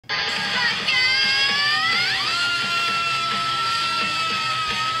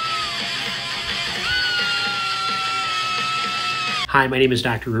Hi, my name is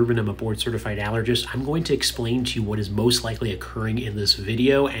Dr. Ruben. I'm a board-certified allergist. I'm going to explain to you what is most likely occurring in this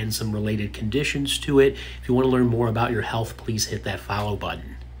video and some related conditions to it. If you want to learn more about your health, please hit that follow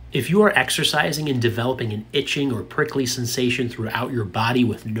button. If you are exercising and developing an itching or prickly sensation throughout your body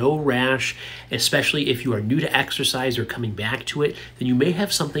with no rash, especially if you are new to exercise or coming back to it, then you may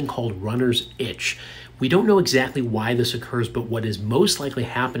have something called runner's itch. We don't know exactly why this occurs, but what is most likely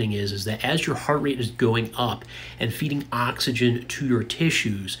happening is that as your heart rate is going up and feeding oxygen to your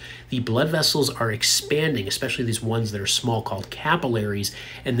tissues, the blood vessels are expanding, especially these ones that are small called capillaries,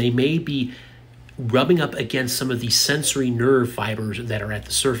 and they may be rubbing up against some of the sensory nerve fibers that are at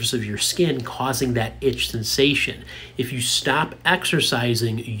the surface of your skin, causing that itch sensation. If you stop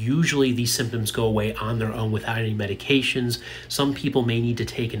exercising, usually these symptoms go away on their own without any medications. Some people may need to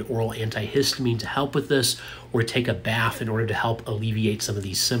take an oral antihistamine to help with this, or take a bath in order to help alleviate some of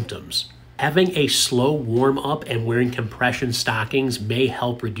these symptoms. Having a slow warm up and wearing compression stockings may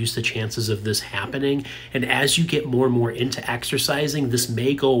help reduce the chances of this happening. And as you get more and more into exercising, this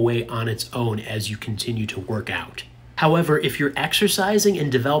may go away on its own as you continue to work out. However, if you're exercising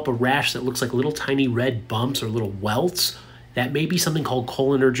and develop a rash that looks like little tiny red bumps or little welts, that may be something called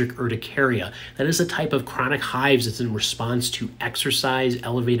cholinergic urticaria. That is a type of chronic hives that's in response to exercise,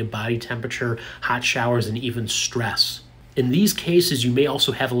 elevated body temperature, hot showers, and even stress. In these cases, you may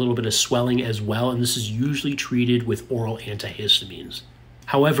also have a little bit of swelling as well, and this is usually treated with oral antihistamines.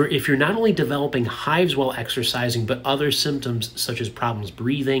 However, if you're not only developing hives while exercising, but other symptoms such as problems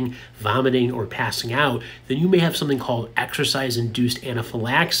breathing, vomiting, or passing out, then you may have something called exercise-induced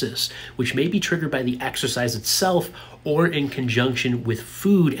anaphylaxis, which may be triggered by the exercise itself or in conjunction with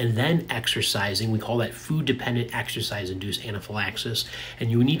food and then exercising. We call that food-dependent exercise-induced anaphylaxis,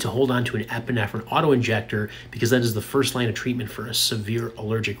 and you need to hold on to an epinephrine autoinjector because that is the first line of treatment for a severe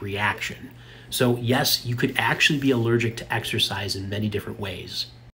allergic reaction. So yes, you could actually be allergic to exercise in many different ways.